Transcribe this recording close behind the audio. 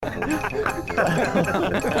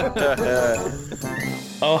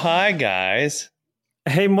Oh, hi, guys.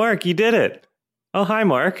 Hey, Mark, you did it. Oh, hi,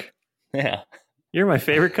 Mark. Yeah. You're my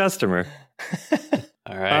favorite customer.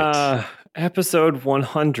 All right. Episode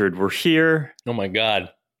 100. We're here. Oh, my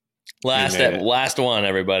God. Last one,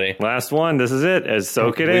 everybody. Last one. This is it.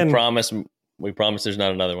 Soak it in. We promise there's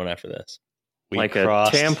not another one after this. We like a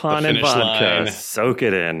crossed tampon the and finish vodka. line Soak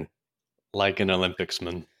it in. like an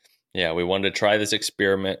Olympicsman. Yeah, we wanted to try this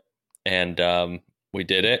experiment, and we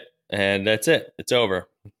did it, and that's it. It's over.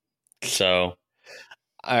 So,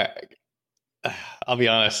 I'll be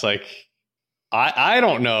honest, like, I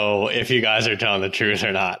don't know if you guys are telling the truth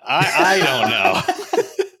or not. I don't know.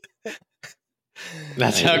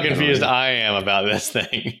 That's how confused I am about this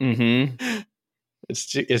thing. mm-hmm.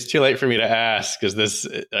 It's too late for me to ask. Is this?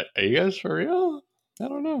 Are you guys for real? I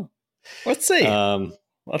don't know. Let's see.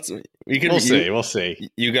 We'll see.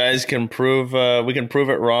 You guys can prove. We can prove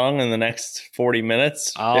it wrong in the next 40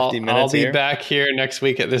 minutes. 50 minutes. I'll be here. back here next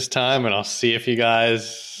week at this time, and I'll see if you guys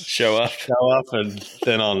show up, and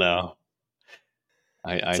then I'll know.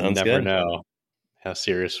 I never know how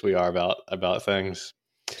serious we are about things.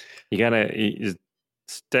 You gotta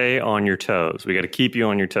stay on your toes. We got to keep you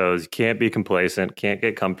on your toes. You can't be complacent. Can't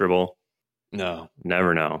get comfortable. No,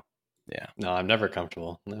 never know. Yeah, no, I'm never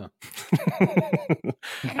comfortable. No,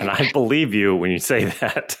 and I believe you when you say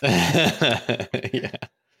that. Yeah,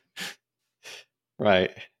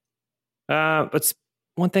 right. But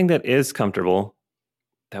one thing that is comfortable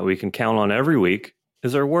that we can count on every week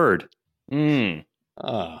is our word.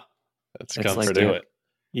 Oh, that's comforting. Like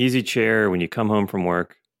easy chair when you come home from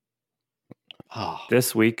work. Oh.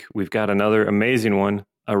 This week, we've got another amazing one.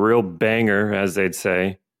 A real banger, as they'd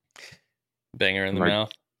say. Banger in the mouth.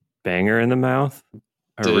 Banger in the mouth.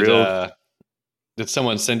 Did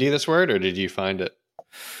someone send you this word, or did you find it?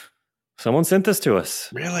 Someone sent this to us.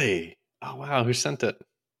 Really? Oh, wow. Who sent it?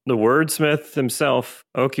 The wordsmith himself,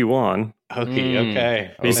 Oki Wan. Oki,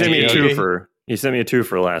 okay. He sent me a twofer. He sent me a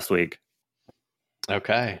twofer last week.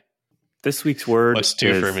 Okay. This week's word. What's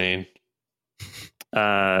twofer mean?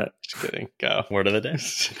 Just kidding. Go. Word of the day.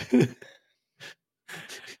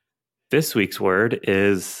 This week's word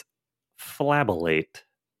is flabellate.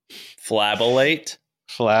 Flabellate?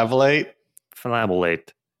 Flabellate?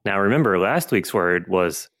 Flabellate. Now remember, last week's word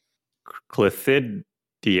was clethidiate.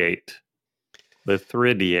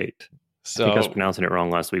 Clethidiate. So, I think I was pronouncing it wrong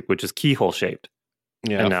last week, which is keyhole shaped.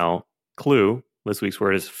 Yeah. And now, clue, this week's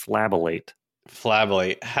word is flabellate.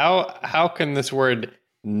 Flabellate. How can this word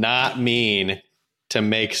not mean to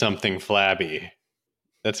make something flabby?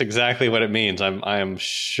 That's exactly what it means. I am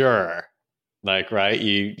sure. Like, right?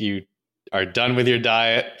 You are done with your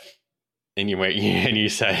diet, and you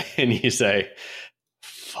say,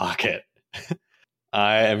 fuck it.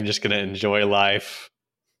 I am just gonna enjoy life.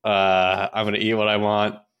 I'm gonna eat what I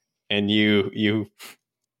want, and you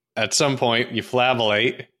at some point you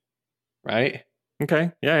flabellate, right?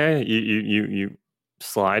 Okay. Yeah. You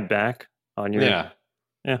slide back on your. Yeah.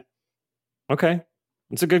 Okay.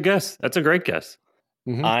 It's a good guess. That's a great guess.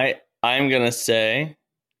 Mm-hmm. I'm gonna say,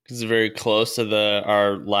 because it's very close to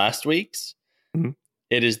our last week's. Mm-hmm.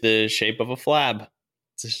 It is the shape of a flab.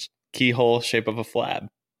 It's a keyhole shape of a flab.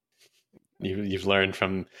 You've learned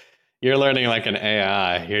from. You're learning like an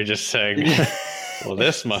AI. You're just saying, well,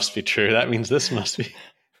 this must be true. That means this must be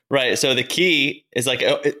right. So the key is like,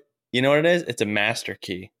 you know what it is? It's a master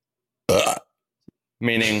key,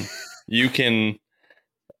 meaning you can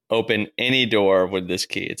open any door with this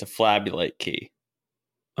key. It's a flabulate key.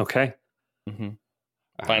 Okay. Mm-hmm.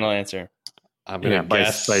 Final answer. I'm gonna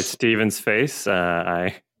guess by Steven's face.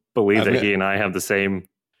 I believe that he and I have the same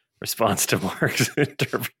response to Mark's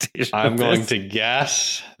interpretation. I'm going to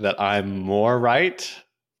guess that I'm more right,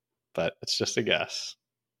 but it's just a guess.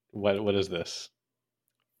 What is this?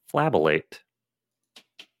 Flabellate.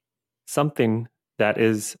 Something that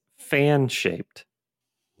is fan shaped.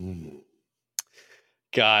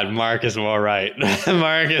 God, Mark is more right.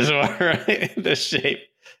 Mark is more right. The shape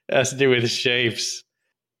has to do with shapes.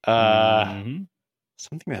 Something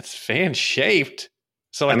that's fan shaped.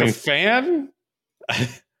 So like a fan?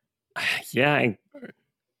 Yeah.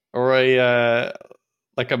 Or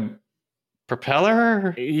like a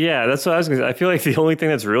propeller? Yeah, that's what I was going to say. I feel like the only thing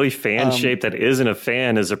that's really fan shaped that isn't a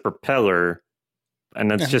fan is a propeller. And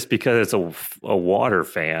that's just because it's a water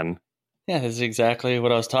fan. Yeah, that's exactly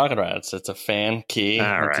what I was talking about. It's a fan key.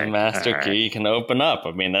 It's a master key. You can open up.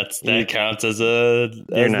 I mean, that counts as the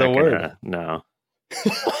word. No.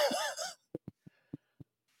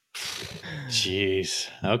 Jeez.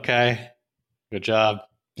 Okay. Good job.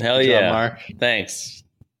 Hell Good yeah, job, Mark. Thanks.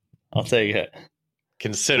 I'll take it.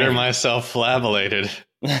 Consider myself flabellated.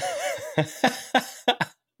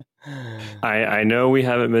 I know we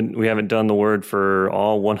haven't done the word for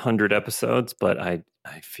all 100 episodes, but I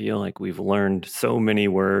feel like we've learned so many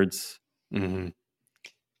words. Mm-hmm.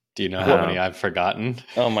 Do you know how many I've forgotten?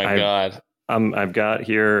 Oh my God. I've got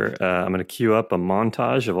here, I'm going to queue up a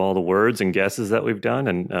montage of all the words and guesses that we've done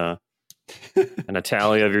and a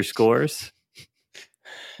tally of your scores.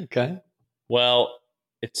 Okay. Well,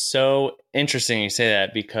 it's so interesting you say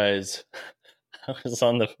that because I was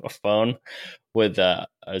on the phone with, I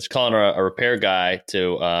was calling a repair guy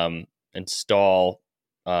to install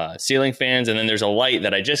ceiling fans. And then there's a light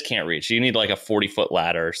that I just can't reach. You need like a 40-foot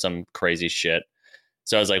ladder or some crazy shit.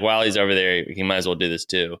 So I was like, while he's over there, he might as well do this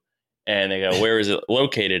too. And they go, where is it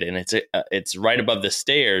located? And it's right above the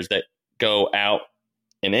stairs that go out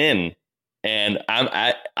and in. And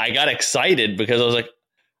I got excited because I was like,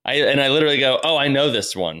 I literally go, oh, I know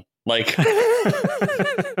this one. Like, like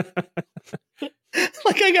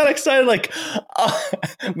I got excited, like,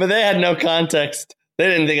 but they had no context. They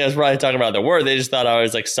didn't think I was probably talking about the word. They just thought I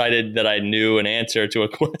was excited that I knew an answer to a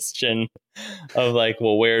question of like,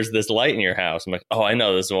 well, where's this light in your house? I'm like, oh, I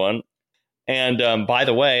know this one. And by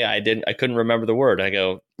the way, I couldn't remember the word. I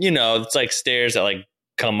go, it's like stairs that like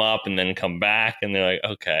come up and then come back. And they're like,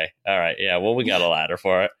 okay, all right. Yeah, well, we got a ladder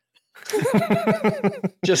for it.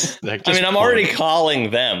 just I mean, I'm already calling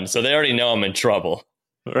them, so they already know I'm in trouble.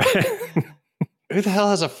 Right. Who the hell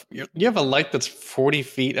has you have a light that's 40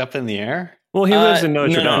 feet up in the air? Well, he lives in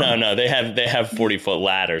Notre Dame. No. They have 40-foot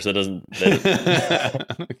ladders. It doesn't.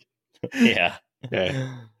 Yeah. Okay.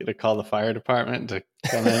 You gotta call the fire department to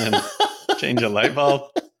come in and change a light bulb.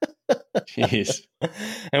 Jeez.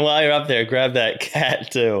 And while you're up there, grab that cat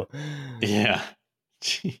too. Yeah.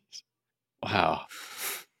 Jeez. Wow.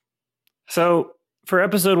 So for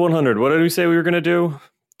episode 100, what did we say we were going to do?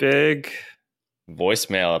 Big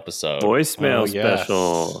voicemail episode. Voicemail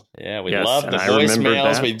special. Yes. Yeah, we love the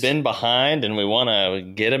voicemails. We've been behind, and we want to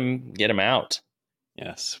get them out.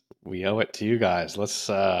 Yes, we owe it to you guys. Let's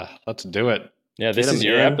do it. Yeah, this is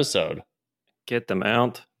your episode. Get them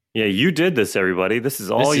out. Yeah, you did this, everybody. This is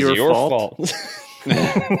all your fault.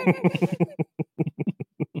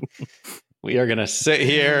 We are going to sit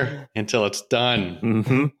here until it's done.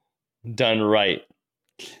 Mm-hmm. Done right.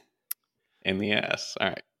 In the ass. All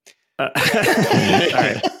right. All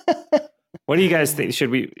right. What do you guys think? Should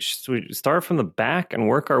we start from the back and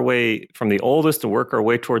work our way from the oldest to work our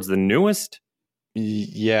way towards the newest?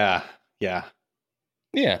 Yeah,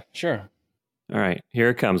 sure. All right, here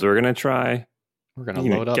it comes. We're gonna try. We're gonna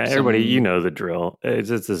load up. Everybody, you know the drill.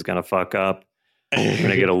 This is gonna fuck up. We're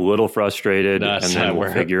gonna get a little frustrated, and then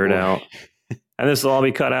we'll figure it out. And this will all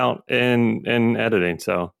be cut out in editing,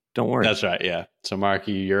 so don't worry. That's right. Yeah. So,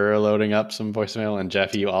 Marky, you're loading up some voicemail, and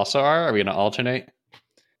Jeff, you also are. Are we gonna alternate?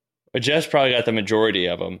 But Jeff's probably got the majority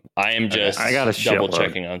of them. I am just I got a double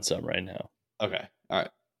checking on some right now. Okay. All right.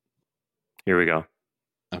 Here we go.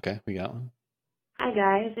 Okay, we got one. Hi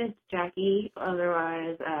guys, it's Jackie,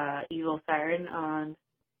 otherwise Evil Siren on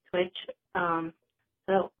Twitch.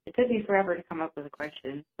 So it took me forever to come up with a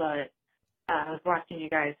question, but I was watching you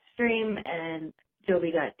guys stream and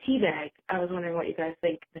Joby got teabagged. I was wondering what you guys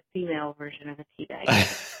think the female version of a teabag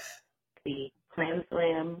is. The clam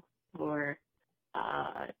slam or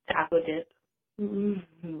taco dip,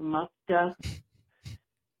 muff duff.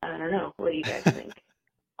 I don't know. What do you guys think?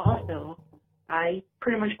 Also, I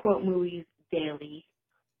pretty much quote movies daily.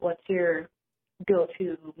 What's your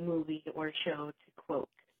go-to movie or show to quote?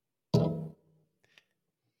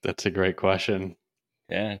 That's a great question.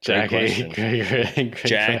 Yeah, Jackie. Great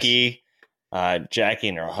Jackie. Jackie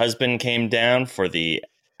and her husband came down for the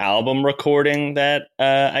album recording that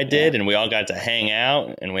I did, and we all got to hang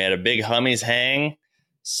out, and we had a big Hummies hang.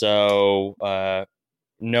 So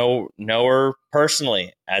know her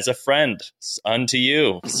personally as a friend unto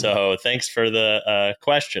you. So thanks for the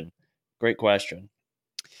question. Great question.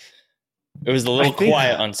 It was a little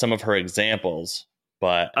quiet on some of her examples,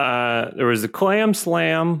 but there was the clam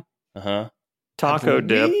slam, taco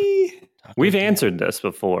dip. We've answered this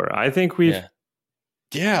before. I think we've.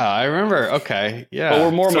 Yeah, I remember. Okay, yeah. But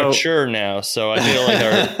we're more mature now, so I feel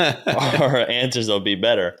like our answers will be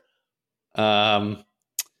better.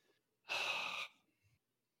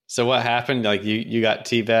 So what happened? Like you got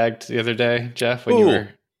teabagged the other day, Jeff, when you were.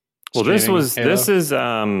 Well, this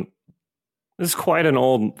is quite an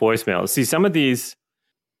old voicemail. See, some of these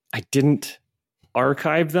I didn't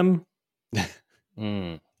archive them.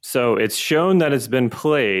 So it's shown that it's been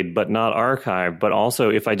played, but not archived. But also,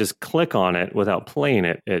 if I just click on it without playing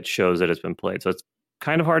it, it shows that it's been played. So it's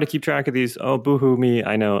kind of hard to keep track of these. Oh, boo-hoo me.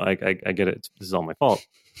 I know. I get it. This is all my fault.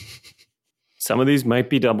 Some of these might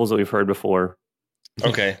be doubles that we've heard before.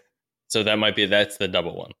 Okay. So that's the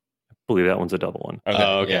double one. I believe that one's a double one.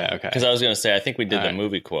 Okay. Okay. Because I was going to say, I think we did All the right.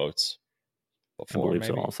 movie quotes before. I believe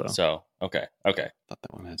maybe. so also. So, okay. I thought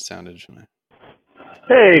that one had sounded familiar.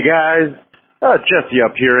 Hey guys, Jesse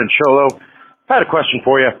up here in Cholo. I had a question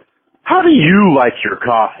for you. How do you like your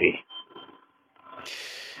coffee?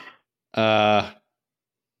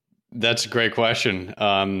 That's a great question.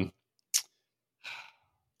 I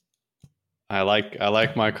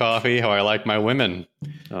like my coffee how I like my women,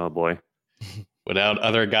 Oh boy. without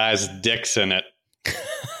other guys' dicks in it.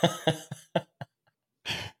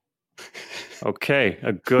 Okay,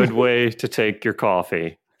 a good way to take your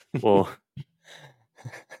coffee. Well,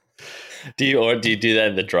 do you do that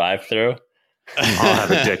in the drive-through? I'll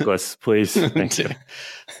have a dickless, please. Thank you.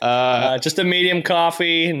 Just a medium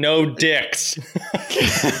coffee, no dicks.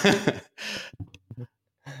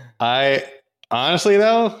 I honestly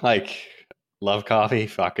though, like, love coffee.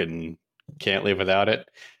 Fucking can't live without it.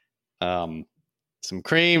 Some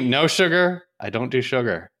cream, no sugar. I don't do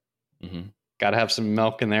sugar. Mm-hmm. Got to have some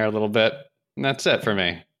milk in there a little bit, and that's it for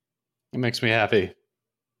me. It makes me happy.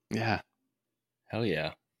 Yeah. Hell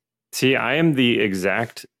yeah. See, I am the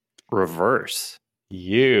exact reverse.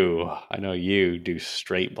 I know you do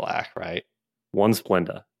straight black, right? One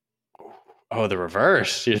Splenda. Oh, the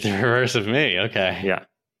reverse. You're the reverse of me. Okay. Yeah.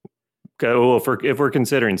 Okay, well, if we're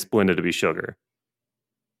considering Splenda to be sugar,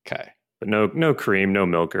 Okay. but no cream, no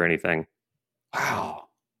milk or anything. Wow.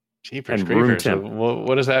 Jeepers And room creepers. temp.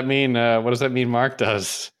 What does that mean? What does that mean Mark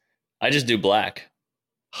does? I just do black.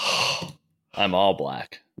 I'm all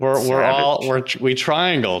black. We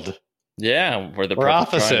triangled. Yeah, we're We're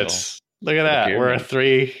opposites. Look at that. We're a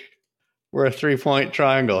 3-point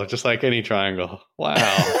triangle, just like any triangle. Wow.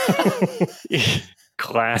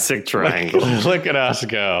 Classic triangle. Look at us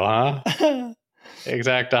go, huh?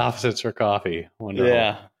 Exact opposites for coffee. Wonderful.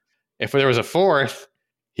 Yeah. If there was a fourth,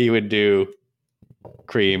 he would do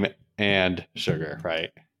cream and sugar,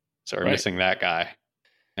 right? So we're missing that guy.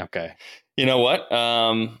 Okay. You know what?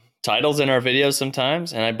 Title's in our videos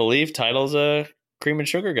sometimes, and I believe Title's a cream and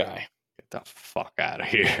sugar guy. Get the fuck out of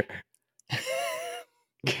here.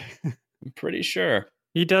 I'm pretty sure.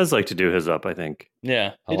 He does like to do his up, I think.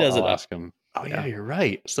 Yeah, he does I'll it. ask him. Oh yeah, you're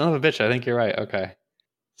right. Son of a bitch. I think you're right. Okay.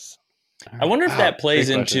 I wonder if that plays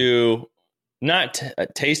great question. into not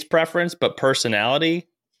taste preference, but personality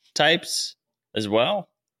types as well.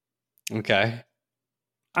 Okay.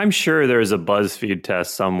 I'm sure there's a BuzzFeed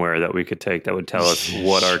test somewhere that we could take that would tell us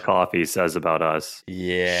what our coffee says about us.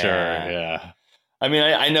 Yeah, Sure. Yeah. I mean,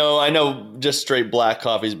 I know just straight black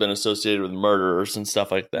coffee's been associated with murderers and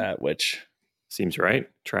stuff like that, which Seems right.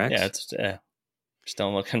 Tracks. yeah, it's just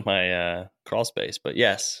don't look in my crawl space, but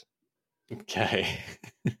yes. Okay.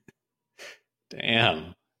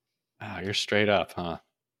 Damn. Wow, you're straight up, huh?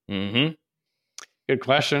 Mm-hmm. Good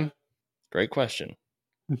question. Great question.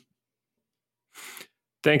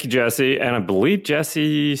 Thank you, Jesse. And I believe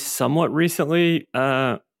Jesse somewhat recently,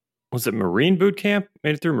 was it Marine Boot Camp?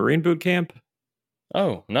 Made it through Marine Boot Camp?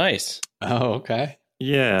 Oh, nice. Oh, okay.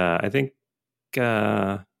 Yeah, I think.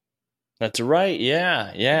 That's right.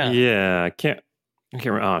 Yeah. Yeah, I can't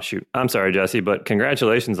remember. Oh shoot! I'm sorry, Jesse, but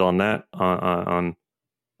congratulations on that. On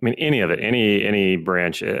I mean, any of it, any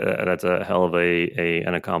branch. That's a hell of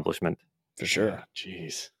an accomplishment For sure. Yeah,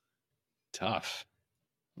 jeez. Tough.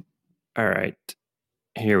 All right,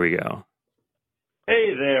 here we go.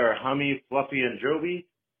 Hey there, Hummy, Fluffy, and Joby.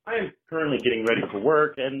 I am currently getting ready for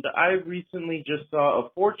work, and I recently just saw a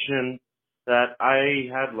fortune that I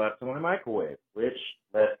had left in my microwave, which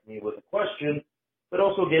left me with a question, but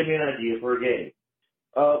also gave me an idea for a game.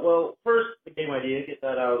 Well, first, the game idea, get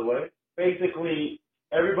that out of the way. Basically,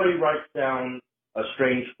 everybody writes down a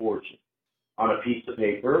strange fortune on a piece of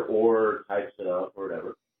paper or types it up or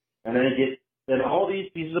whatever, and then all these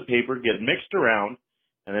pieces of paper get mixed around,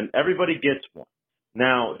 and then everybody gets one.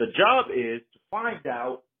 Now, the job is to find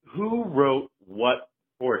out who wrote what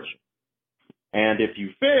fortune. And if you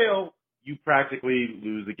fail, you practically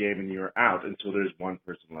lose the game and you're out until there's one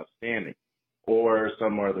person left standing. Or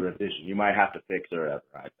some other addition. You might have to fix it or whatever.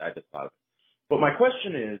 I just thought of it. But my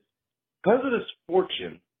question is, because of this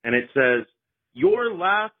fortune, and it says, your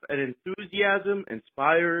laugh and enthusiasm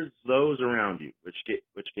inspires those around you, which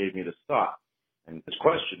gave me this thought and this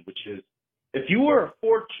question, which is, if you were a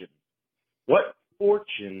fortune, what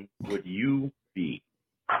fortune would you be?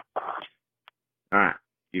 All right.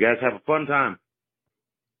 You guys have a fun time.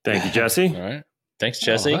 Thank you, Jesse. All right. Thanks,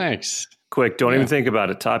 Jesse. Oh, thanks. Quick, don't even think about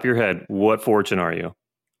it. Top of your head. What fortune are you?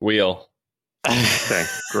 Wheel. Okay,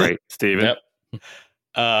 great. Steven? Yep.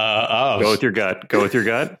 Go with your gut. Go with your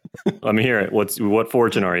gut. Let me hear it. What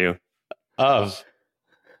fortune are you? Of.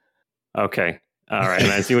 Okay. All right,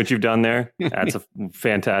 and I see what you've done there. That's a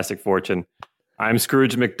fantastic fortune. I'm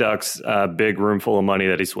Scrooge McDuck's big room full of money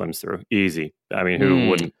that he swims through. Easy. I mean, who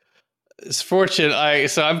wouldn't? It's fortune.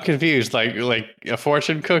 So I'm confused. Like a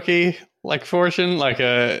fortune cookie, like fortune, like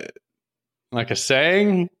a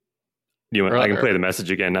saying. I can play the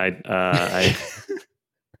message again.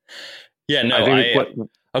 Yeah, no.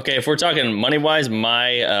 Okay, if we're talking money wise,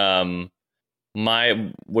 I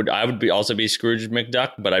would also be Scrooge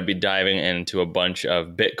McDuck, but I'd be diving into a bunch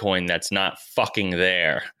of Bitcoin that's not fucking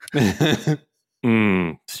there.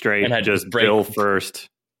 Straight, and I'd just bill first.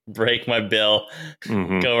 Break my bill,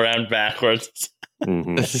 go around backwards.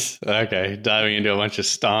 Okay, diving into a bunch of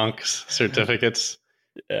stonks certificates.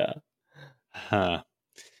 Yeah. Huh.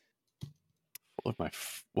 What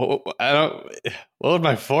would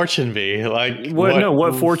my fortune be? Like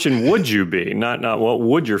what fortune would you be? Not what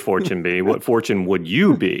would your fortune be? What fortune would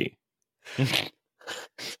you be?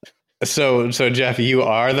 So Jeff, you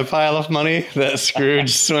are the pile of money that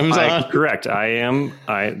Scrooge swims on? Correct. I am.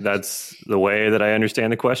 That's the way that I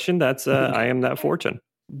understand the question. That's I am that fortune.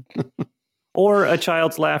 Or a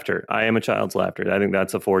child's laughter. I am a child's laughter. I think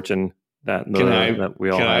that's a fortune that we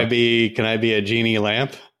all have. Can I be a genie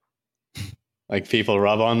lamp? Like people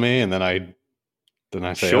rub on me and then I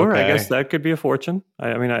say, sure, okay. I guess that could be a fortune.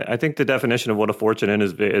 I think the definition of what a fortune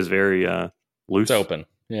is very loose. It's open.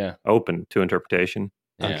 Yeah. Open to interpretation.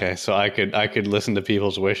 Yeah. Okay, so I could listen to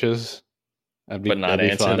people's wishes, but not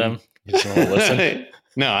answer fun. Them. You just want to listen.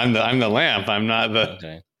 No, I'm the lamp. I'm not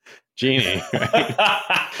the genie. Right?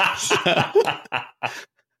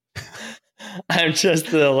 I'm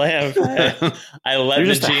just the lamp. I let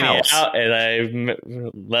the genie out and I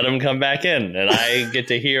let him come back in, and I get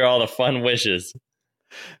to hear all the fun wishes.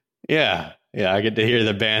 Yeah, I get to hear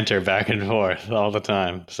the banter back and forth all the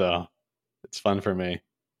time, so it's fun for me.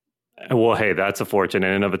 Well, hey, that's a fortune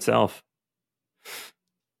in and of itself.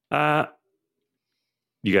 You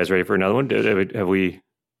guys ready for another one? Have we?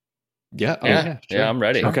 Yeah, sure. I'm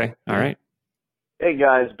ready. Okay, all right. Hey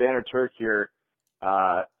guys, Banner Turk here.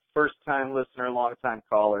 First time listener, long time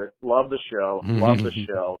caller. Love the show. Love the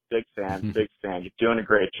show. Big fan. You're doing a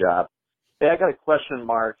great job. Hey, I got a question,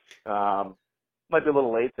 Mark. Might be a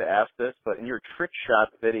little late to ask this, but in your trick shot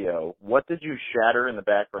video, what did you shatter in the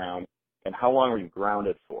background, and how long were you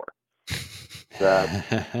grounded for?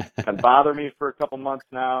 It's been bothering me for a couple months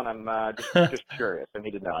now, and I'm just curious. I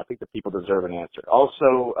need to know. I think the people deserve an answer.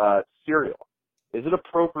 Also, cereal. Is it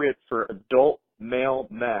appropriate for adult male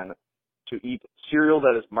men to eat cereal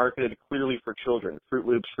that is marketed clearly for children, Fruit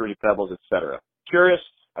Loops, Fruity Pebbles, etc.? Curious.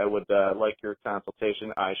 I would like your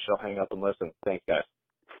consultation. I shall hang up and listen. Thanks, guys.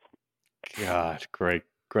 God, great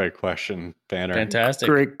question, Banner. Fantastic.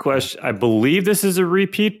 Great question. I believe this is a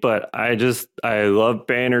repeat, but I love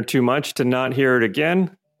Banner too much to not hear it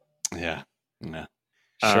again. Yeah.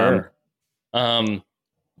 Sure.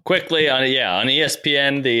 Quickly on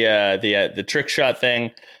ESPN, the trick shot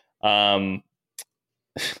thing. I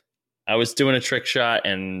was doing a trick shot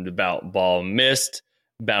and the ball missed,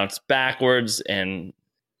 bounced backwards, and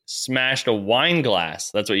smashed a wine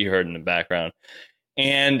glass. That's what you heard in the background.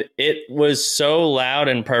 And it was so loud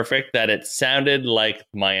and perfect that it sounded like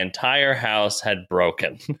my entire house had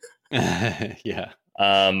broken. Yeah.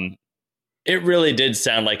 It really did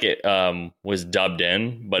sound like it was dubbed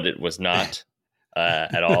in, but it was not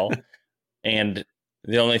at all. And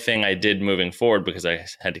the only thing I did moving forward, because I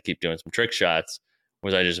had to keep doing some trick shots,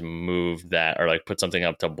 was I just moved that or like put something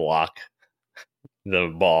up to block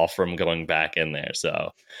the ball from going back in there.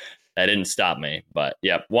 So that didn't stop me. But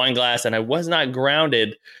yeah, wine glass, and I was not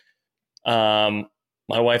grounded. My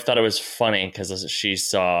wife thought it was funny because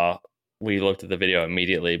we looked at the video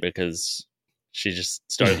immediately because she just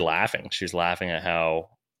started laughing. She was laughing at how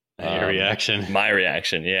your reaction. My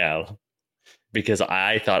reaction, yeah. Because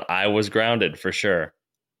I thought I was grounded for sure.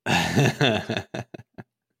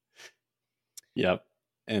 Yep.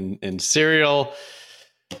 And cereal,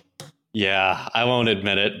 yeah, I won't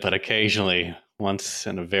admit it, but occasionally, once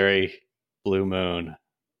in a very blue moon,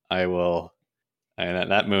 I will, and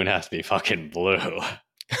that moon has to be fucking blue.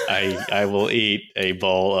 I will eat a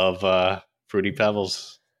bowl of Fruity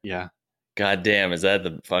Pebbles. Yeah. God damn, is that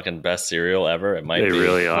the fucking best cereal ever? It might be. They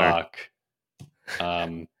really are.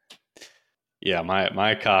 Yeah,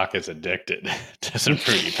 my cock is addicted to some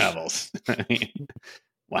Fruity Pebbles. I mean,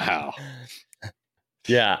 wow.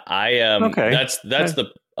 Yeah, okay. That's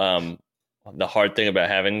the hard thing about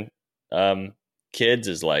having kids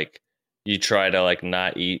is like you try to like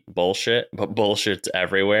not eat bullshit, but bullshit's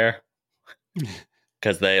everywhere.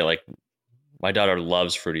 Because they like, my daughter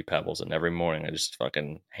loves Fruity Pebbles, and every morning I just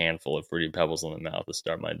fucking handful of Fruity Pebbles in the mouth to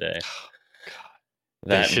start my day.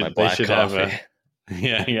 That and my black coffee.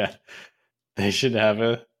 Yeah. They should have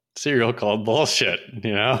a cereal called bullshit,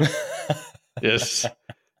 you know? It's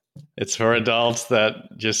for adults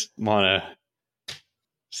that just want to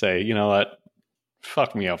say, you know what?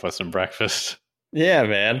 Fuck me up with some breakfast. Yeah,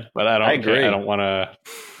 man. But I agree. I don't want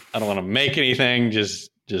to make anything. Just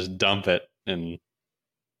dump it and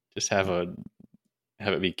just have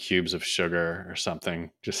it be cubes of sugar or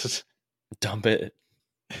something. Just dump it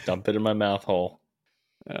in my mouth hole.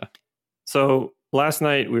 Yeah. So last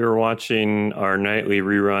night we were watching our nightly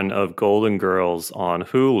rerun of Golden Girls on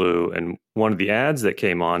Hulu, and one of the ads that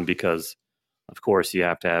came on, because of course you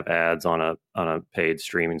have to have ads on a paid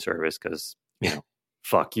streaming service because,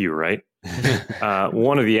 fuck you, right?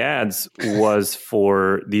 One of the ads was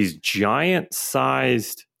for these giant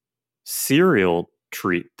sized cereal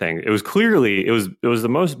treat thing. It was clearly it was the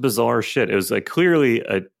most bizarre shit. It was like clearly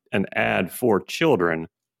an ad for children,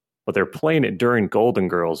 but they're playing it during Golden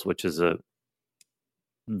Girls, which is a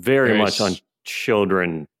very much on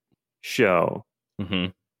children show.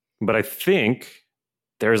 Mm-hmm. But I think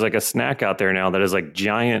there's like a snack out there now that is like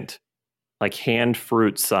giant, like hand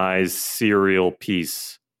fruit size cereal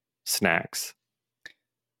piece snacks,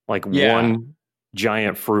 like one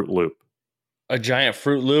giant Fruit Loop. A giant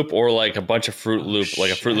Fruit Loop, or like a bunch of Fruit Loop,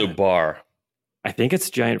 like a Fruit Loop bar? I think it's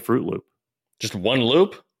giant Fruit Loop. Just one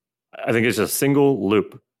loop? I think it's a single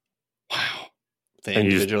loop. Wow. They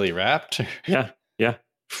individually wrapped? Yeah.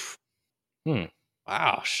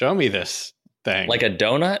 Wow. Show me this thing. Like a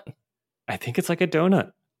donut? I think it's like a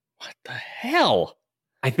donut. What the hell?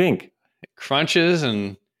 I think. It crunches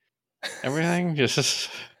and everything.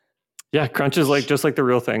 Yeah, crunches just like the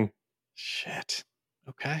real thing. Shit.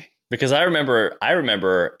 Okay. Because I remember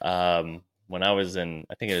when I was in,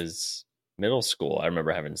 I think it was middle school, I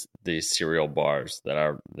remember having these cereal bars that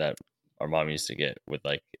our mom used to get with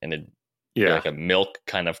like like a milk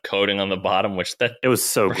kind of coating on the bottom, which it was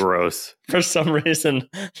so gross. For some reason,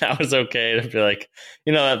 that was okay to be like,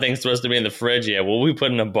 that thing's supposed to be in the fridge. Yeah, well, we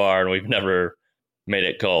put in a bar and we've never made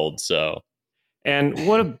it cold. So, and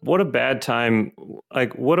what a bad time!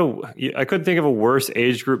 Like I couldn't think of a worse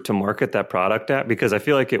age group to market that product at, because I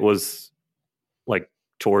feel like it was like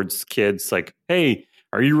towards kids. Like, hey,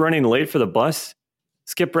 are you running late for the bus?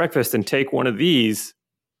 Skip breakfast and take one of these.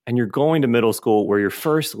 And you're going to middle school where you're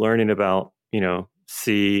first learning about,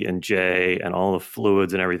 C and J and all the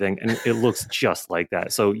fluids and everything. And it looks just like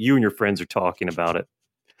that. So you and your friends are talking about it.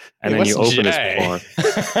 And then you open this bar.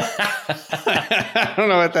 I don't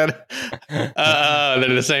know what that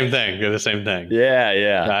they're the same thing. They're the same thing.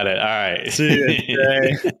 Yeah. Got it. All right. C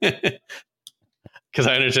and J. Because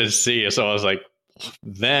I understood C. So I was like,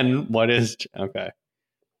 then what is... Okay.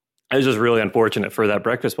 It's just really unfortunate for that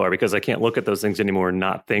breakfast bar, because I can't look at those things anymore and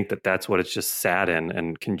not think that that's what it's just sat in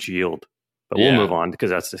and congealed. But we'll move on, because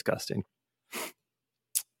that's disgusting.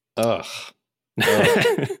 Ugh.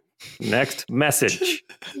 Next message.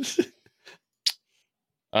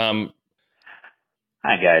 Hi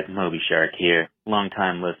guys, Moby Shark here. Long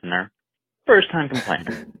time listener, first time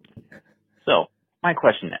complainer. So my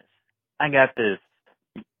question is, I got this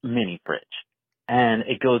mini fridge, and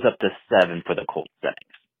it goes up to 7 for the cold settings.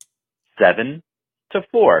 7 to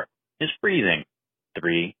 4 is freezing.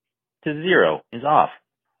 3 to 0 is off.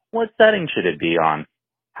 What setting should it be on?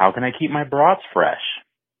 How can I keep my broths fresh?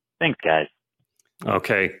 Thanks, guys.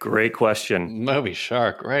 Okay, great question. Moby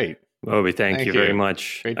Shark, great. Moby, thank you very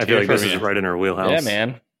much. Great I feel like this is right in our wheelhouse. Yeah,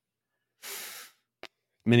 man.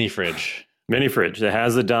 Mini fridge. Mini fridge that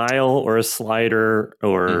has a dial or a slider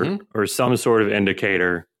or some sort of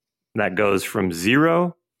indicator that goes from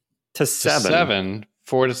 0 to 7.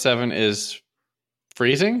 4 to 7 is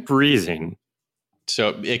freezing? Freezing.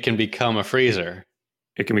 So it can become a freezer.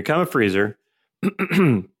 It can become a freezer.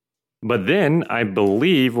 But then I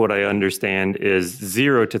believe what I understand is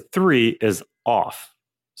 0 to 3 is off.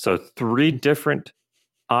 So 3 different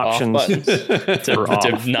options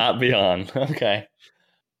to not be on. Okay.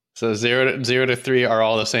 So 0 to 3 are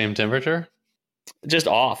all the same temperature? Just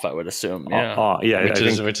off, I would assume. Yeah.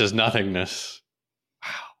 Which is nothingness. Wow.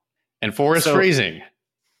 And 4 is freezing.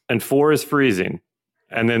 And 4 is freezing.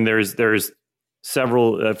 And then there's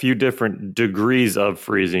a few different degrees of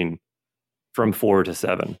freezing from 4 to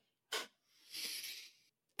 7.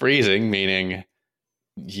 Freezing meaning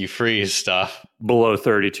you freeze stuff below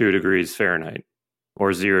 32 degrees Fahrenheit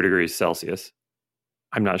or 0 degrees Celsius.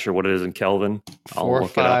 I'm not sure what it is in Kelvin. 4,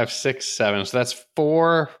 5, 6, 7. So that's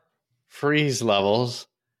 4 freeze levels.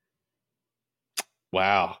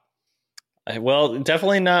 Wow. Well,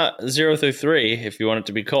 definitely not 0 through 3 if you want it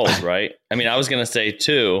to be cold, right? I mean, I was going to say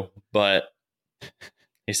 2, but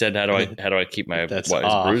he said, how do I keep my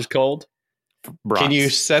bruise cold? Brats. Can you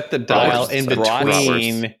set the dial in between?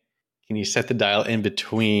 Bratwurst. Can you set the dial in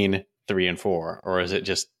between 3 and 4, or is it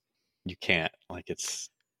just you can't? Like it's.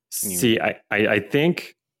 See, I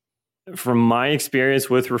think from my experience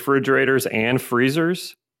with refrigerators and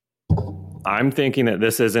freezers, I'm thinking that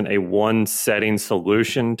this isn't a one setting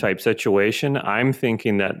solution type situation. I'm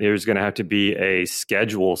thinking that there's going to have to be a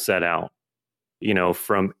schedule set out,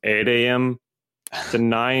 from 8 a.m. to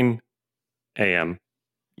 9 a.m.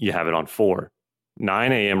 You have it on 4.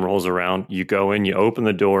 9 a.m. rolls around. You go in, you open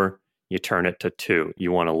the door, you turn it to 2.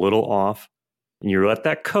 You want a little off, and you let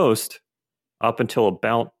that coast up until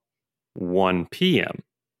about 1 p.m.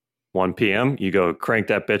 1 p.m., you go crank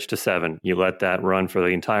that bitch to 7. You let that run for the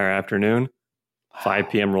entire afternoon. 5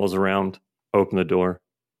 p.m. rolls around, open the door,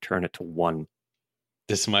 turn it to 1.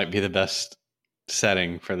 This might be the best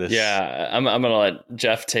setting for this. Yeah, I'm gonna let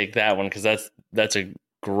Jeff take that one because that's a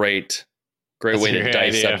great way to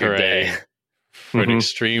dice up your day. For an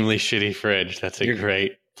extremely shitty fridge, that's a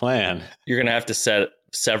great plan. You're gonna have to set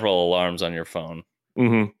several alarms on your phone.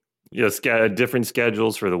 Mm-hmm. Yes, different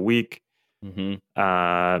schedules for the week.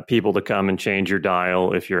 Mm-hmm. People to come and change your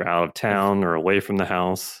dial if you're out of town or away from the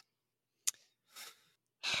house.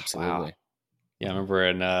 Absolutely. Wow. Yeah, I remember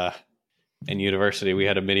in university we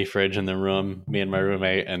had a mini fridge in the room, me and my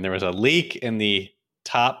roommate, and there was a leak in the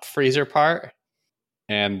top freezer part,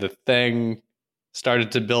 and the thing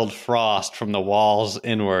started to build frost from the walls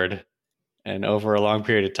inward, and over a long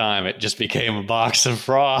period of time it just became a box of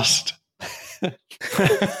frost.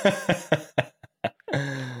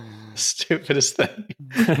 Stupidest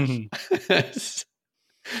thing.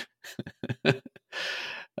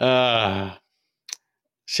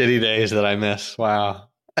 Shitty days that I miss. Wow.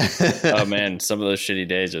 Oh man, some of those shitty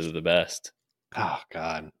days are the best. Oh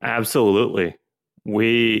God. Absolutely.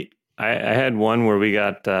 I had one where we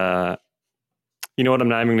got you know what, I'm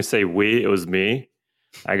not even going to say it was me.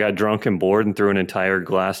 I got drunk and bored and threw an entire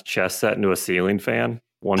glass chess set into a ceiling fan,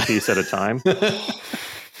 one piece at a time.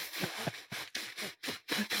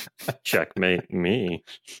 Checkmate me.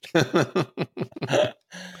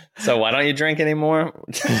 So why don't you drink anymore?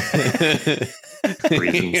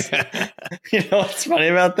 Reasons. You know what's funny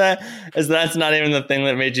about that is that's not even the thing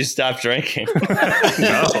that made you stop drinking.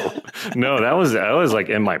 No, that was like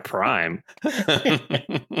in my prime.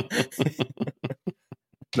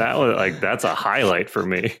 That was like, that's a highlight for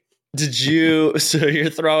me. So you're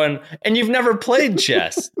throwing, and you've never played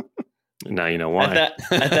chess. Now you know why.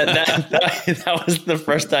 That was the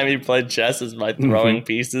first time you played chess, is by throwing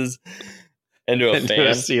pieces into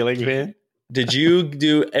a ceiling fan. Did you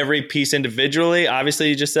do every piece individually? Obviously,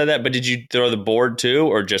 you just said that, but did you throw the board too,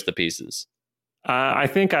 or just the pieces? I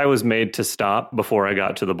think I was made to stop before I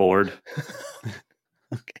got to the board.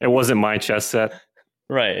 It wasn't my chess set.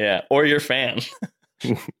 Right, yeah. Or your fan.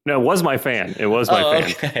 No, it was my fan. It was my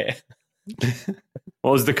fan. Okay.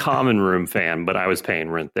 Well, it was the common room fan, but I was paying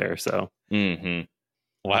rent there, so. Mm-hmm.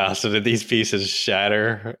 Wow, so did these pieces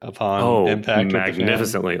shatter upon impact?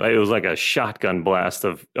 Magnificently. It was like a shotgun blast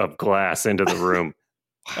of glass into the room.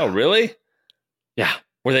 Oh, really? Yeah.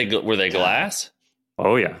 Were they glass?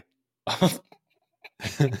 Oh, yeah.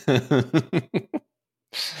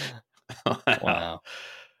 Wow.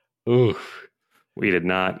 Ooh. We did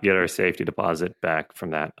not get our safety deposit back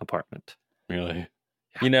from that apartment. Really?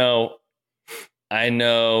 You know, I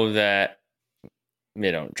know that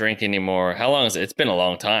you don't drink anymore. How long is it? It's been a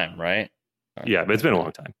long time, right? Yeah, but it's been a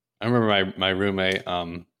long time. I remember my roommate.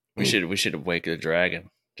 We should wake the dragon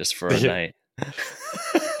just for a night.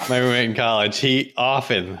 My roommate in college, he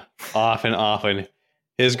often,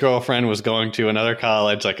 his girlfriend was going to another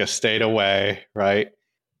college, like a state away, right?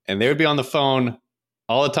 And they would be on the phone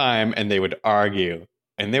all the time, and they would argue,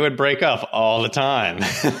 and they would break up all the time.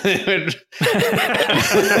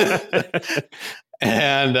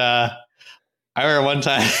 And I remember one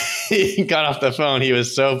time he got off the phone. He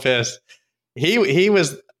was so pissed. He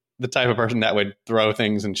was the type of person that would throw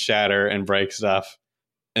things and shatter and break stuff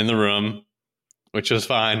in the room, which was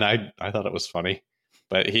fine. I thought it was funny.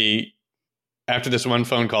 But after this one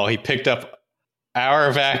phone call, he picked up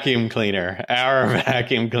our vacuum cleaner,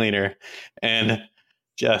 and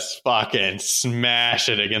just fucking smash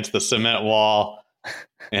it against the cement wall,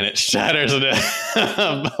 and it shatters into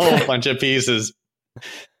a whole bunch of pieces,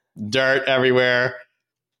 dirt everywhere,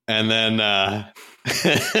 and then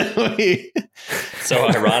so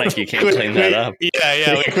ironic you can't clean that up.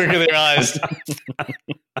 Yeah, we quickly realized,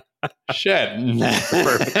 shit,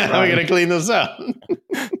 how are we gonna clean this up?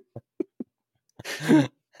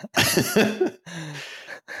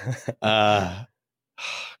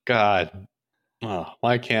 God. Oh,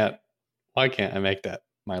 why can't I make that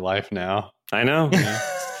my life now? I know.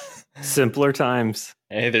 Simpler times.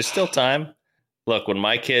 Hey, there's still time. Look, when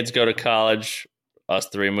my kids go to college, us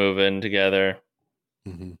three move in together.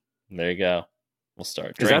 Mm-hmm. There you go. We'll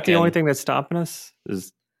start drinking. Is that the only thing that's stopping us?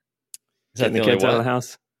 Is getting the kids out of the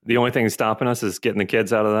house? The only thing stopping us is getting the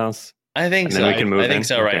kids out of the house? I think and so. Then we can move I think in?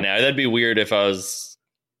 so right now. That'd be weird if I was,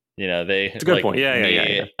 it's a good point.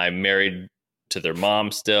 Yeah. I'm married to their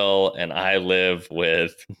mom still, and I live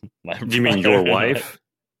with my Do you mean your wife?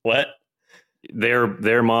 What?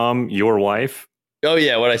 Their mom, your wife? Oh,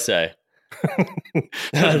 yeah. What'd I say?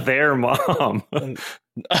 Their mom.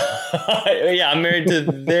 Yeah, I'm married to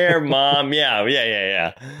their mom.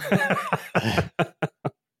 Yeah.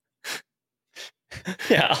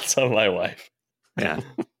 Yeah, also my wife. Yeah.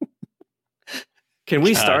 Can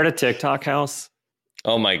we start a TikTok house?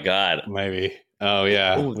 Oh my God. Maybe. Oh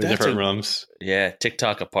yeah. Ooh, with different rooms. Yeah,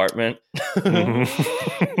 TikTok apartment.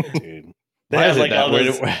 Mm-hmm. Dude. They have like all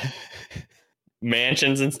those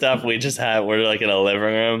mansions and stuff. We're like in a living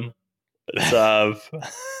room.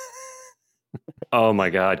 Oh my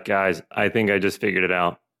God, guys. I think I just figured it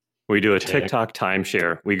out. We do a TikTok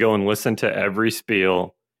timeshare. We go and listen to every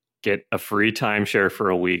spiel, get a free timeshare for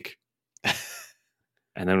a week.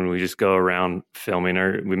 And then we just go around filming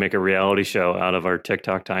we make a reality show out of our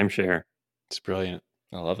TikTok timeshare. It's brilliant.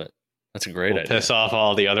 I love it. That's a great idea. Piss off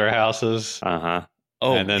all the other houses. Uh-huh.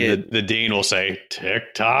 Oh, and then the dean will say,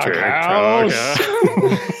 TikTok house.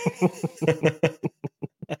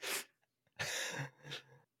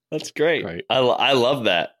 That's great. Right. I love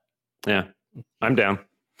that. Yeah, I'm down.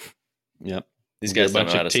 Yep. These guys don't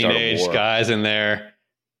know how to start a war. Teenage guys in there.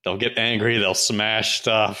 They'll get angry. They'll smash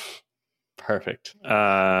stuff. Perfect.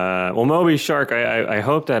 Well, Moby Shark, I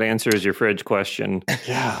hope that answers your fridge question.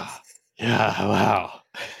 Yeah. Wow.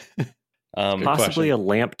 Possibly a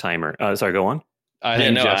lamp timer. Sorry, go on. I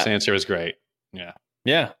think Jeff's answer was great. Yeah.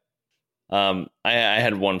 Yeah. I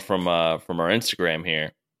had one from our Instagram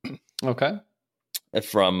here. Okay.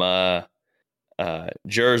 From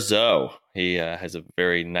Jerzo. He has a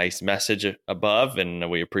very nice message above, and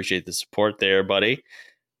we appreciate the support there, buddy.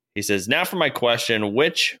 He says, now for my question,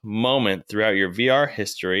 which moment throughout your VR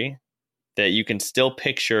history that you can still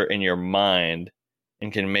picture in your mind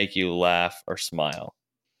and can make you laugh or smile?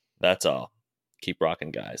 That's all. Keep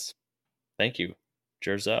rocking, guys. Thank you,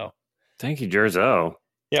 Jerzo. Thank you, Jerzo.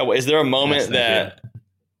 Yeah, well, is there a moment that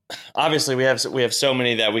obviously we have so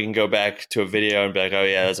many that we can go back to a video and be like, oh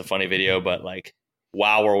yeah, that's a funny video, but like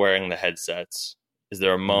while we're wearing the headsets, is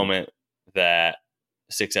there a moment that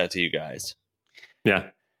sticks out to you guys? Yeah.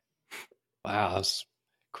 Wow, that's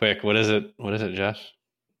quick. What is it, Jeff?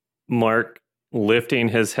 Mark lifting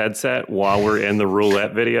his headset while we're in the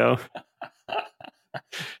roulette video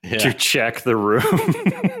to check the room.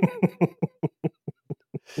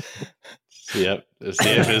 Yep. See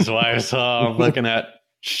if his wife saw him looking at.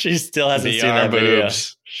 She still hasn't seen that video.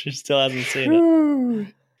 She still hasn't seen it.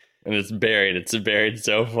 And it's buried. It's buried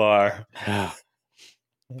so far.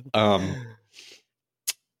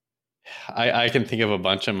 I can think of a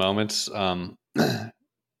bunch of moments.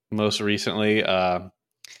 Most recently,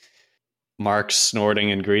 Mark snorting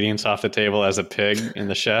ingredients off the table as a pig in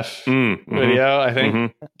the chef video. I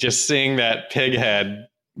think just seeing that pig head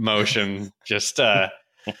motion just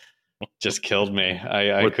killed me.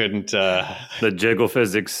 I couldn't. The jiggle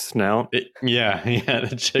physics snout.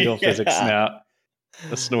 The jiggle physics snout.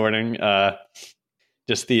 The snorting.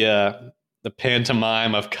 Just the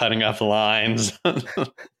pantomime of cutting up lines on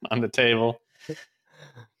the table.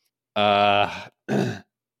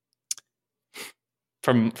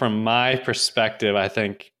 From my perspective, I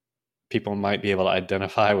think people might be able to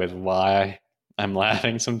identify with why I'm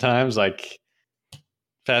laughing sometimes. Like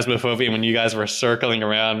Phasmophobia, when you guys were circling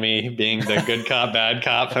around me, being the good cop, bad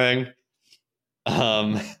cop thing.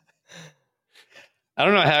 I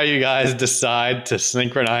don't know how you guys decide to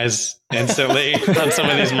synchronize instantly on some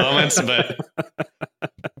of these moments, but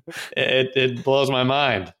it blows my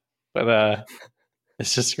mind. But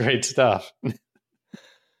it's just great stuff.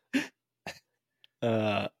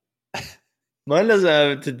 Mine doesn't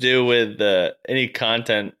have to do with any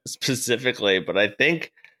content specifically, but I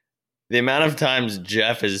think the amount of times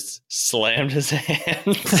Jeff has slammed his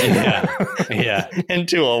hands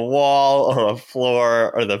into a wall or a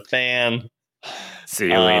floor or the fan,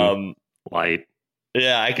 ceiling, light.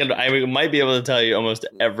 Yeah, I might be able to tell you almost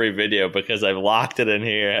every video because I've locked it in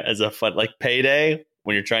here as a fun, like Payday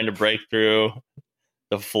when you're trying to break through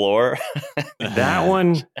the floor. That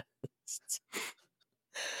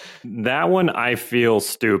one I feel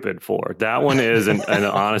stupid for. That one is an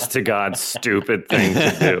honest to God stupid thing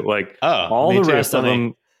to do. Like all the rest of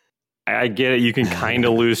them, I get it. You can kind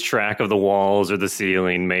of lose track of the walls or the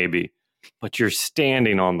ceiling, maybe. but you're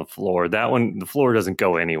standing on the floor. That one, the floor doesn't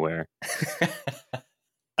go anywhere.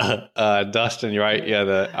 Dustin, you're right. Yeah,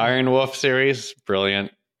 the Iron Wolf series,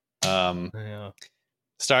 brilliant. Yeah.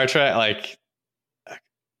 Star Trek, like,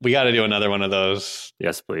 we got to do another one of those.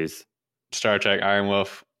 Yes, please. Star Trek, Iron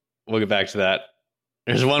Wolf. We'll get back to that.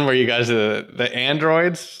 There's one where you guys are the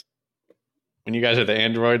androids. When you guys are the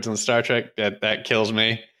androids in Star Trek, that kills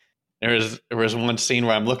me. There was one scene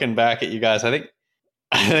where I'm looking back at you guys. I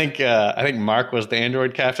think Mark was the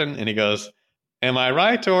android captain, and he goes, "Am I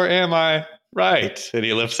right or am I right?" And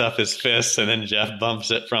he lifts up his fist, and then Jeff bumps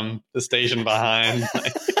it from the station behind.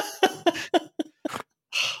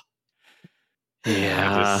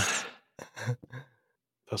 Yeah.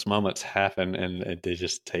 Those moments happen, and they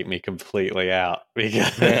just take me completely out.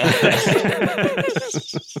 Because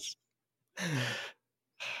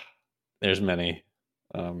there's many.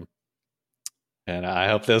 And I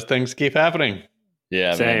hope those things keep happening.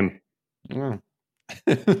 Yeah, same.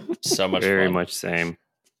 So much Very fun. much same.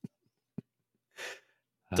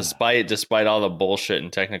 Despite all the bullshit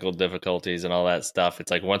and technical difficulties and all that stuff, it's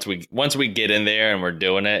like once we get in there and we're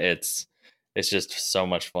doing it, it's just so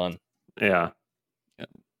much fun. Yeah.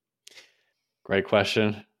 Great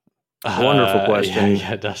question. Wonderful question.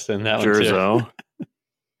 Yeah, Dustin, that Jerzo. one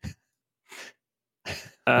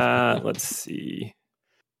too. Let's see.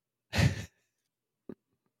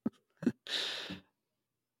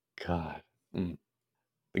 God. The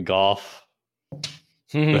golf.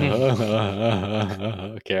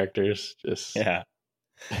 Characters. Just Yeah.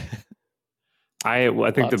 I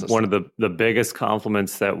think Lots of one of the biggest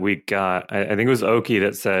compliments that we got, I think it was Oki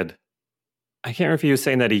that said, I can't remember if he was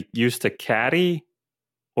saying that he used to caddy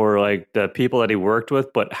or like the people that he worked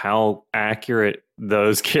with, but how accurate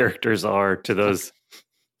those characters are to those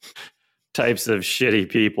types of shitty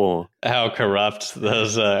people. how corrupt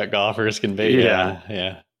those golfers can be.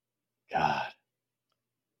 Yeah. God.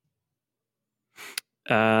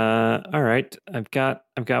 All right. I've got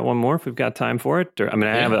one more if we've got time for it. Or, I mean,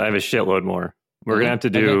 I have a shitload more. We're going to have to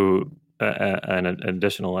do an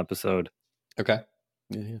additional episode. Okay.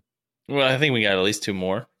 Yeah. Well, I think we got at least 2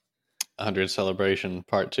 more. 100 Celebration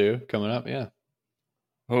Part 2 coming up. Yeah.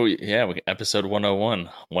 Oh yeah, episode 101,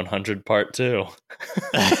 100 part 2.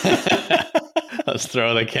 Let's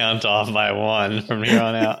throw the count off by 1 from here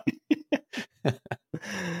on out.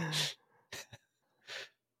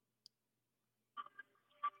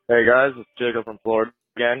 Hey guys, it's Jacob from Florida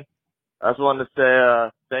again. I just wanted to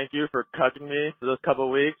say thank you for cutting me for those couple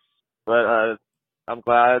of weeks, but I'm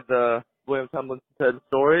glad the William Templeton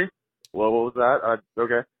story. What was that?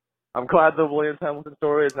 Okay. I'm glad the William Templeton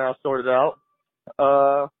story is now sorted out.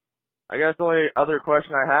 I guess the only other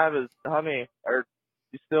question I have is, Hummy, are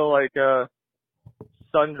you still like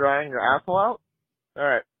sun drying your asshole out? All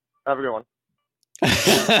right, have a good one.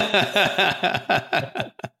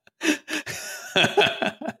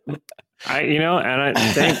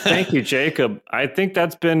 Thank you, Jacob. I think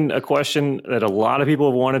that's been a question that a lot of people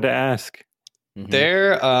have wanted to ask.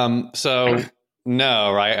 There, so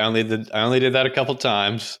no, right? I only did that a couple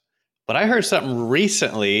times, but I heard something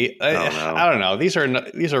recently. I don't know. These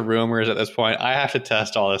are rumors at this point. I have to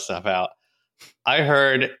test all this stuff out. I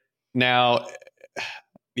heard now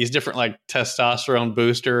these different like testosterone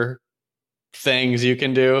booster things you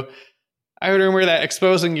can do. I heard a rumor that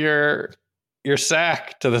exposing your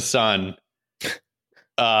sack to the sun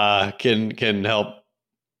can help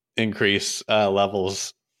increase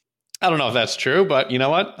levels. I don't know if that's true, but you know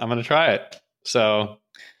what? I'm going to try it. So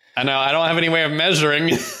I know I don't have any way of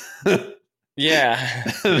measuring. Yeah.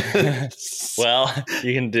 Well,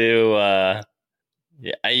 you can do. I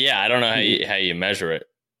don't know how you measure it.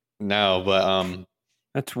 No, but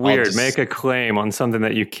that's weird. Make a claim on something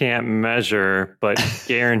that you can't measure, but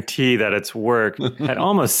guarantee that it's worked. That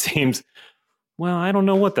almost seems. Well, I don't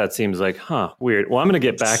know what that seems like. Huh? Weird. Well, I'm going to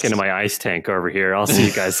get back into my ice tank over here. I'll see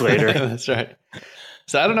you guys later. That's right.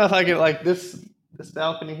 So I don't know if I can like this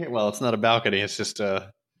balcony here. Well, it's not a balcony. It's just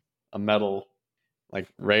a metal like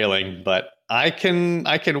railing. But I can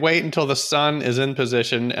wait until the sun is in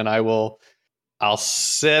position, and I'll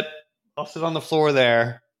sit on the floor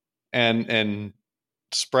there and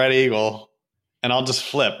spread eagle, and I'll just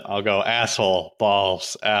flip. I'll go asshole,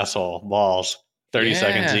 balls, 30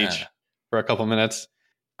 seconds each for a couple minutes.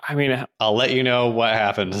 I mean, I'll let you know what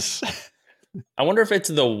happens. I wonder if it's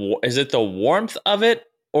is it the warmth of it,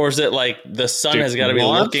 or is it like the sun has got to be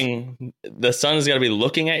looking? The sun has got to be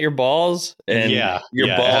looking at your balls, and your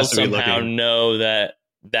balls somehow know that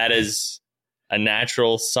is a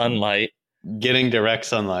natural sunlight, getting direct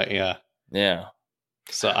sunlight. Yeah.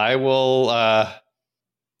 So I will.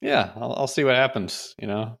 I'll see what happens. You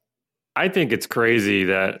know, I think it's crazy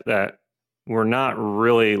that we're not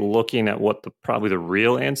really looking at what probably the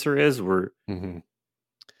real answer is. Mm-hmm.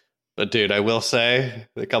 But dude, I will say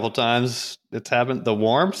a couple times it's happened. The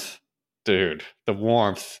warmth, dude, the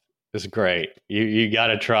warmth is great. You got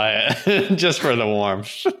to try it just for the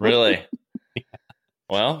warmth. Really? Yeah.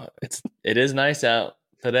 Well, it is nice out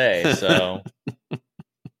today, so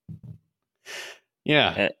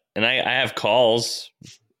yeah. And I have calls.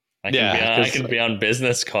 I can be on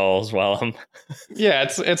business calls while I'm. Yeah,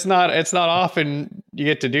 it's not often you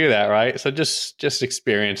get to do that, right? So just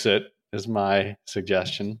experience it is my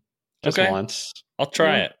suggestion. Just once. I'll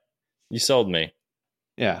try it. You sold me.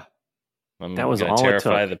 Yeah. That was all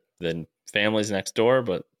terrify the families next door,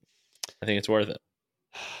 but I think it's worth it.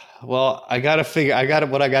 Well, what I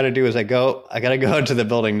got to do is I got to go into the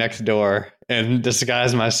building next door and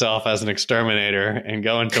disguise myself as an exterminator and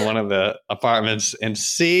go into one of the apartments and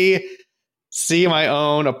see my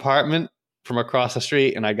own apartment from across the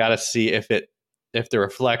street. And I got to see if the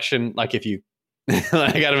reflection, like if you,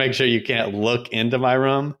 I got to make sure you can't look into my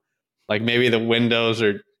room. Like maybe the windows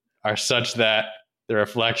are such that the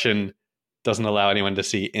reflection doesn't allow anyone to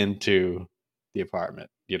see into the apartment.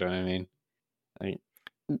 You know what I mean?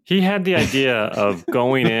 He had the idea of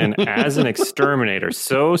going in as an exterminator,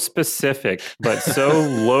 so specific but so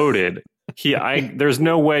loaded. There's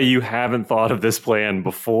no way you haven't thought of this plan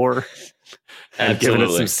before and given it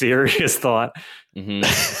some serious thought.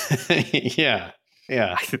 Mm-hmm.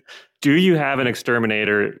 Yeah. Do you have an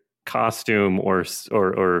exterminator costume or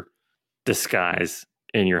disguise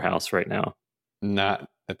in your house right now? Not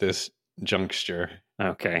at this juncture.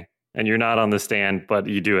 Okay. And you're not on the stand, but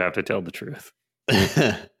you do have to tell the truth.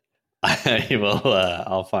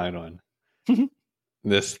 I'll find one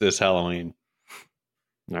this Halloween.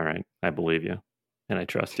 All right. I believe you and I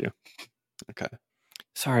trust you. Okay.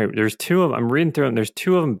 Sorry, there's two of them. I'm reading through them. There's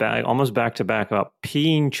two of them almost back to back about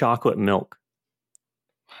peeing chocolate milk.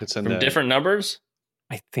 It's from different numbers?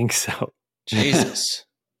 I think so. Jesus.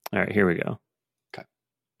 All right, here we go. Okay.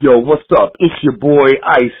 Yo, what's up? It's your boy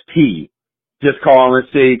Ice-T. Just calling and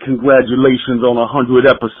say congratulations on 100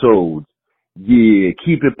 episodes. Yeah,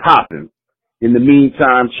 keep it popping. In the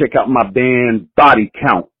meantime, check out my band Body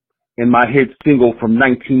Count and my hit single from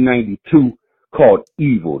 1992 called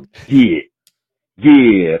Evil Dead.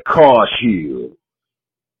 Yeah, Car Shield.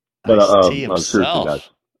 But seriously, guys,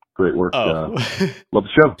 great work. Love the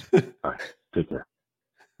show. All right, take care.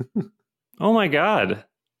 Oh my God!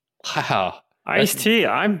 Wow, Ice-T,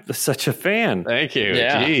 I'm such a fan. Thank you.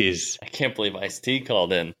 Yeah. Jeez, I can't believe Ice-T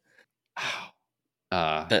called in.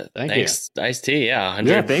 Thanks, Ice-T. Yeah,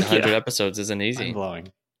 100 episodes isn't easy.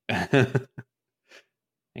 Mind-blowing.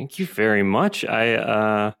 Thank you very much.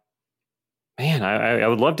 I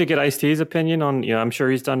would love to get Ice-T's opinion on. I'm sure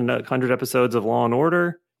he's done 100 episodes of Law and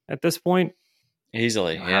Order at this point.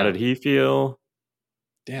 Easily. How did he feel?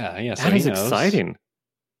 Yeah. So that is exciting.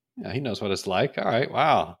 Yeah, he knows what it's like. All right.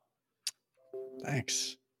 Wow.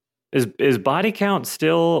 Thanks. Is Body Count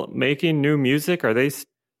still making new music? Are they?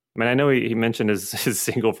 I mean, I know he mentioned his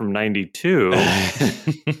single from '92.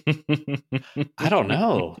 I don't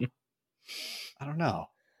know.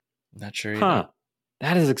 Not sure. Huh.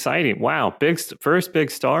 That is exciting. Wow. First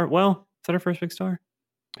big star. Well, is that our first big star?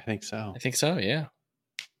 I think so. Yeah.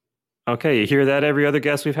 Okay. You hear that, every other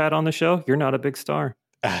guest we've had on the show? You're not a big star.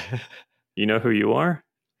 You know who you are?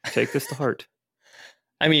 Take this to heart.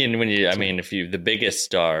 I mean, if you the biggest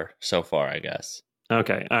star so far, I guess.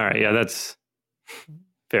 Okay. All right. Yeah, that's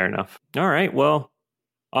fair enough. All right. Well,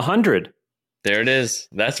 100. There it is.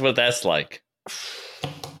 That's what that's like.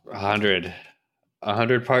 100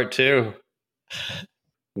 part 2.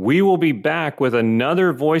 We will be back with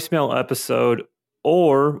another voicemail episode,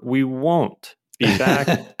 or we won't be back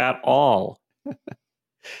at all.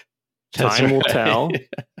 Time will tell.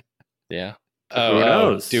 Yeah. Who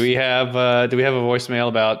knows? Do we have a voicemail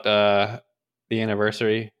about the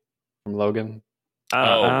anniversary from Logan?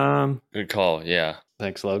 Good call. Yeah.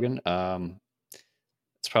 Thanks, Logan.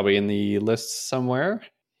 It's probably in the list somewhere.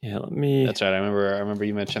 Yeah, let me. That's right. I remember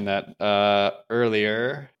you mentioned that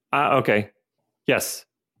earlier. Okay. Yes.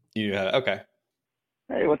 You okay.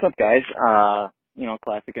 Hey, what's up, guys?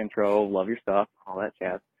 Classic intro, love your stuff, all that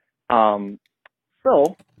jazz.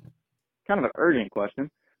 So, kind of an urgent question.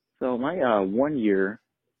 So my 1 year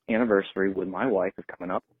anniversary with my wife is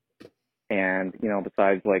coming up. And,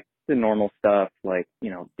 besides like the normal stuff, like,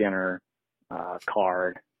 dinner,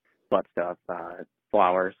 card, butt stuff,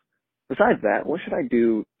 flowers. Besides that, what should I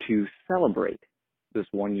do to celebrate this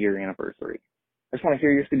 1 year anniversary? I just want to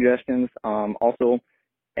hear your suggestions. Also,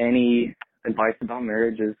 any advice about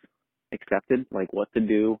marriage is accepted, like what to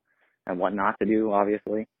do and what not to do,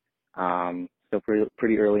 obviously. still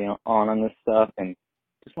pretty early on this stuff, and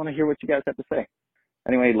just want to hear what you guys have to say.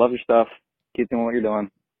 Anyway, love your stuff. Keep doing what you're doing.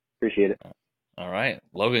 Appreciate it. All right,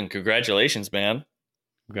 Logan, congratulations, man.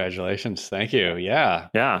 Congratulations. Thank you. Yeah.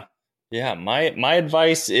 Yeah, my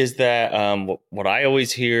advice is that what I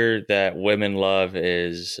always hear that women love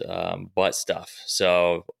is butt stuff.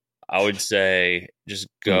 So I would say just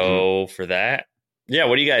go for that. Yeah,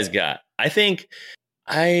 what do you guys got? I think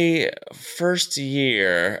first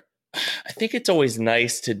year, I think it's always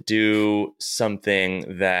nice to do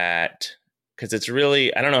something that, because it's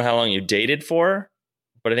really, I don't know how long you dated for,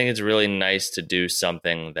 but I think it's really nice to do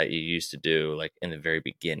something that you used to do like in the very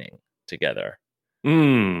beginning together.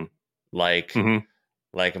 Like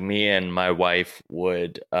me and my wife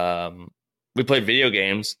would, we played video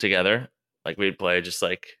games together. Like we'd play just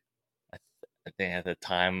like, I think at the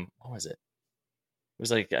time, what was it? It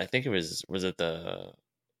was like, I think was it the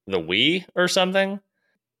Wii or something?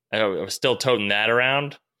 I was still toting that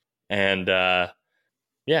around. And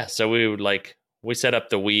yeah, so we set up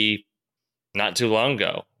the Wii not too long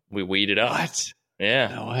ago. We Wii'd it up. What? Yeah.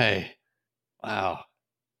 No way. Wow.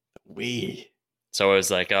 Wii. So I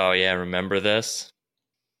was like, oh yeah, remember this?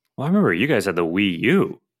 Well, I remember you guys had the Wii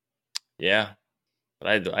U. Yeah. But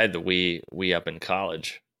I had the Wii up in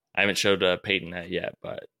college. I haven't showed Peyton that yet,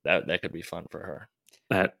 but that could be fun for her.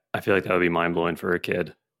 I feel like that would be mind blowing for a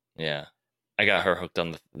kid. Yeah. I got her hooked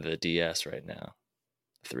on the DS right now.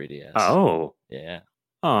 3DS. Oh. Yeah.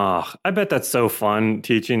 Oh, I bet that's so fun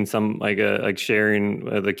teaching some like sharing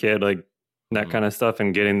with a kid like that kind of stuff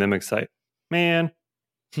and getting them excited. Man,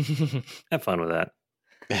 have fun with that.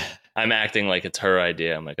 I'm acting like it's her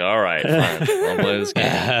idea. I'm like, all right, fine. I'll play this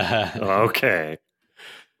game. Okay.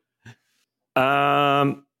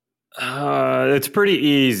 It's pretty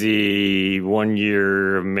easy. 1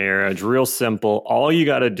 year of marriage, real simple. All you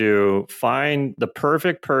got to do, find the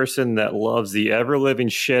perfect person that loves the ever living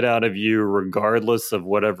shit out of you, regardless of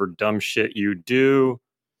whatever dumb shit you do,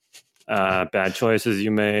 bad choices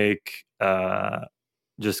you make,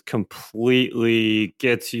 just completely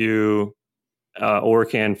gets you, or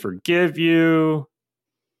can forgive you,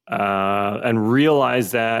 and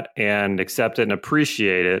realize that and accept it and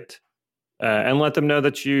appreciate it. And let them know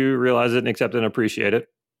that you realize it and accept it and appreciate it.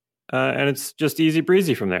 And it's just easy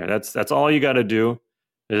breezy from there. That's all you got to do.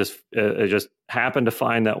 Just happen to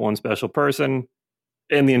find that one special person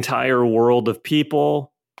in the entire world of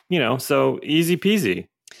people, so easy peasy.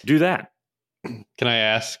 Do that. Can I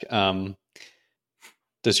ask,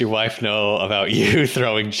 does your wife know about you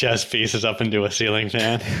throwing chess pieces up into a ceiling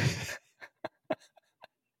fan?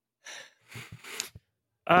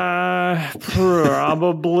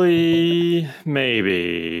 Probably,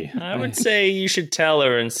 maybe. I would say you should tell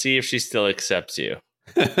her and see if she still accepts you.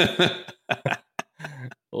 Let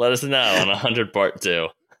us know on 100 Part 2.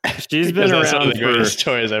 She's been around one of the for greatest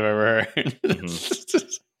stories I've ever heard.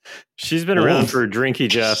 She's been around for Drinky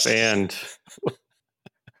Jeff and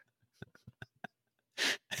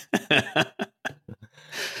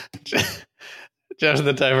Jeff's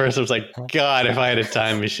the type of person who's like, God, if I had a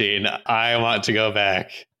time machine, I want to go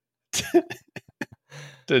back to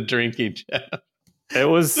Drinky Jeff. It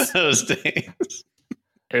was those days.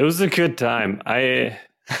 It was a good time. I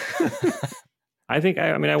think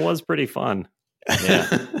I was pretty fun.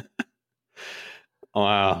 Yeah.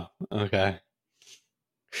 Wow. Okay.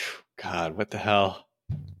 God, what the hell?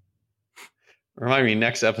 Remind me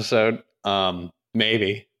next episode.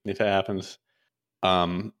 Maybe if it happens.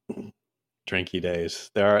 Drinky days.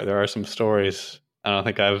 There are some stories I don't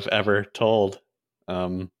think I've ever told.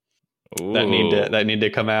 That need to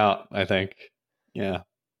come out, I think. Yeah.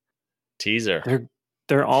 Teaser.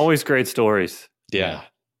 They're always great stories. Yeah.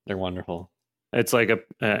 They're wonderful. It's like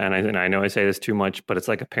and I know I say this too much, but it's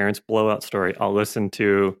like a parent's blowout story. I'll listen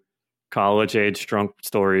to college age drunk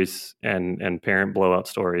stories and parent blowout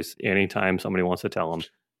stories anytime somebody wants to tell them.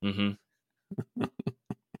 Mm-hmm.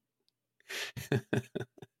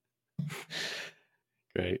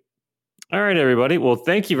 Great. All right, everybody. Well,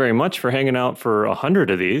 thank you very much for hanging out for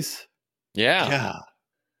 100 of these. Yeah.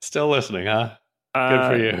 Still listening, huh? Good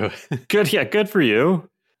for you. Good. Yeah. Good for you.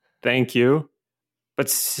 Thank you. But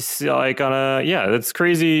it's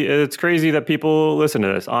crazy. It's crazy that people listen to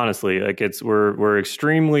this. Honestly, we're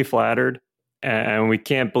extremely flattered, and we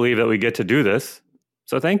can't believe that we get to do this.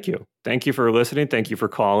 So thank you. Thank you for listening. Thank you for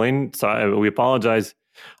calling. So we apologize,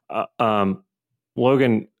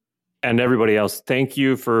 Logan and everybody else. Thank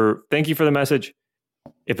you for the message.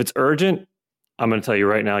 If it's urgent, I'm going to tell you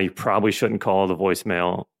right now, you probably shouldn't call the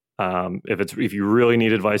voicemail. If you really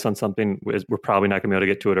need advice on something, we're probably not going to be able to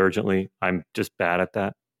get to it urgently. I'm just bad at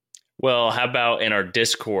that. Well, how about in our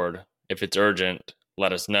Discord? If it's urgent,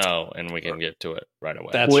 let us know and we can get to it right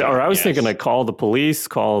away. Or I was thinking like call the police,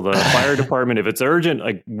 call the fire department. If it's urgent,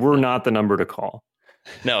 like we're not the number to call.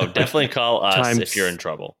 No, definitely call us if you're in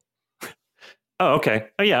trouble. Oh, okay.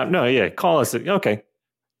 Oh, yeah. No, yeah. Call us. Okay.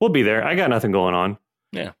 We'll be there. I got nothing going on.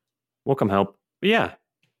 Yeah. We'll come help. But yeah.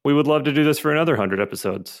 We would love to do this for another 100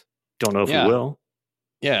 episodes. Don't know if we will.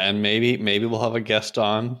 Yeah. And maybe we'll have a guest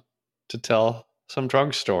on to tell some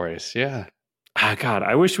drug stories. Yeah. God,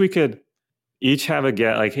 I wish we could each have a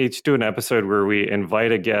guest, like each do an episode where we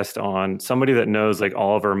invite a guest on, somebody that knows like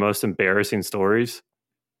all of our most embarrassing stories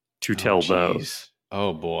to tell those.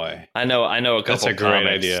 Oh boy. I know a couple. That's a great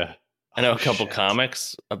idea. I know a couple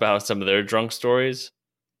comics about some of their drunk stories,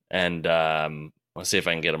 and let's see if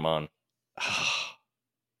I can get them on.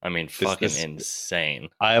 I mean, fucking insane.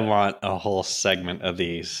 I want a whole segment of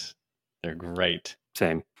these. They're great.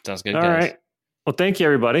 Same. Sounds good, All guys. right. Well, thank you,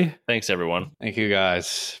 everybody. Thanks, everyone. Thank you,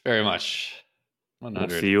 guys, very much. 100.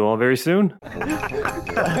 We'll see you all very soon.